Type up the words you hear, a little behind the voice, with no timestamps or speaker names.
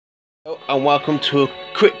Hello and welcome to a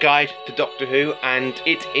quick guide to Doctor Who, and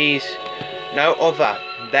it is no other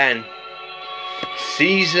than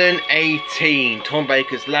Season 18, Tom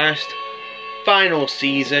Baker's last final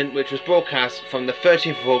season, which was broadcast from the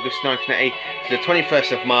 13th of August 1980 to the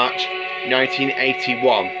 21st of March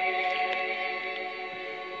 1981.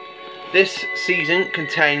 This season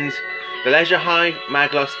contains The Leisure Hive,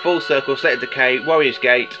 Maglos, Full Circle, State of Decay, Warriors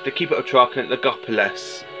Gate, The Keeper of Traken,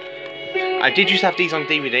 Logopolis. I did used to have these on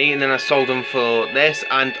DVD and then I sold them for this,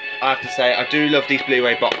 and I have to say I do love these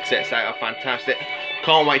Blu-ray box sets. They are fantastic.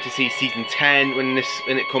 Can't wait to see season 10 when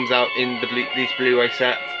it comes out in these Blu-ray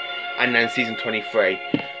sets, and then season 23.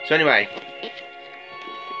 So anyway,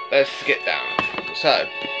 let's get down. So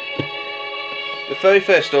the very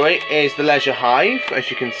first story is The Leisure Hive. As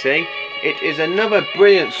you can see, it is another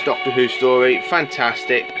brilliant Doctor Who story.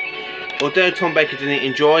 Fantastic. Although Tom Baker didn't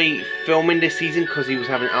enjoy filming this season because he was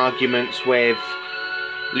having arguments with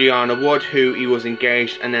Liana Wood, who he was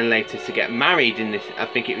engaged and then later to get married in this, I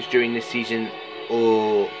think it was during this season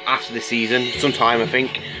or after the season, sometime I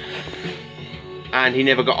think. And he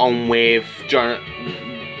never got on with John,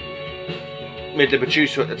 with the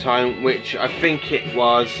producer at the time, which I think it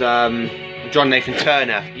was John Nathan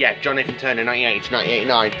Turner. Yeah, John Nathan Turner, 1980 to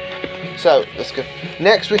 1989. So let's go.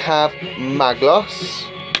 Next we have Maglos,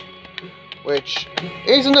 which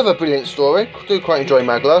is another brilliant story. I do quite enjoy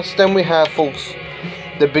Maglos. Then we have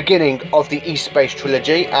the beginning of the East Space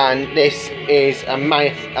trilogy, and this is an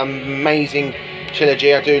amazing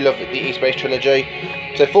trilogy. I do love the East Space trilogy.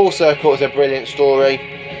 So Full Circle is a brilliant story.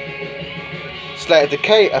 State of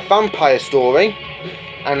Decay, a vampire story,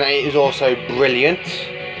 and it is also brilliant.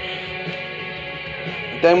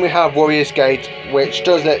 Then we have Warriors Gate, which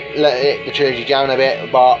does let the trilogy down a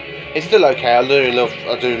bit, but it's still okay. I do love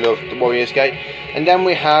the Warriors Gate. And then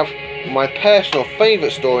we have my personal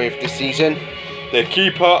favourite story of this season, The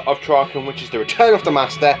Keeper of Traken, which is the return of the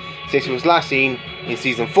Master, since he was last seen in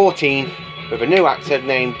season 14 with a new actor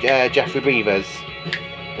named Geoffrey Beavers.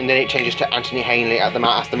 And then it changes to Anthony Ainley as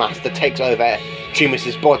the Master takes over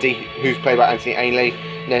Tumis's body, who's played by Anthony Ainley.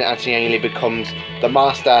 And then Anthony Ainley becomes the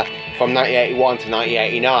Master from 1981 to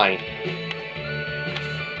 1989.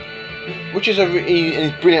 Which is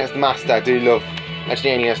he's brilliant as the Master. I do love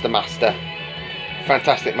Anthony Ainley as the Master.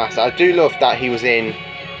 Fantastic Master. I do love that he was in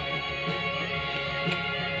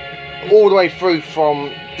all the way through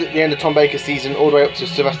from the end of Tom Baker's season all the way up to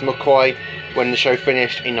Sylvester McCoy when the show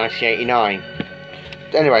finished in 1989.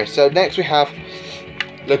 Anyway, so next we have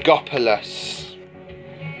Logopolis.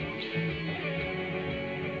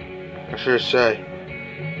 I should say,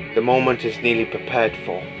 the moment is nearly prepared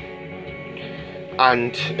for.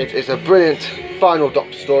 And it is a brilliant final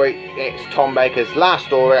Doctor story. It's Tom Baker's last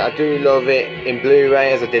story. I do love it in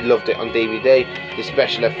Blu-ray as I did loved it on DVD. The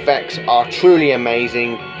special effects are truly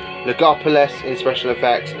amazing. Logopolis in special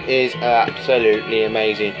effects is absolutely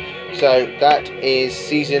amazing. So that is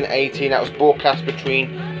season 18. That was broadcast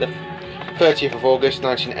between the 30th of August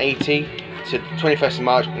 1980 to the 21st of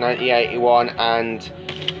March 1981, and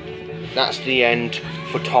that's the end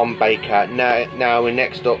for Tom Baker. Now we're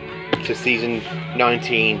next up to season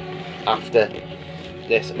 19 after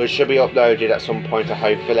this, which should be uploaded at some point,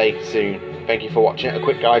 hopefully soon. Thank you for watching a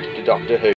quick guide to Doctor Who.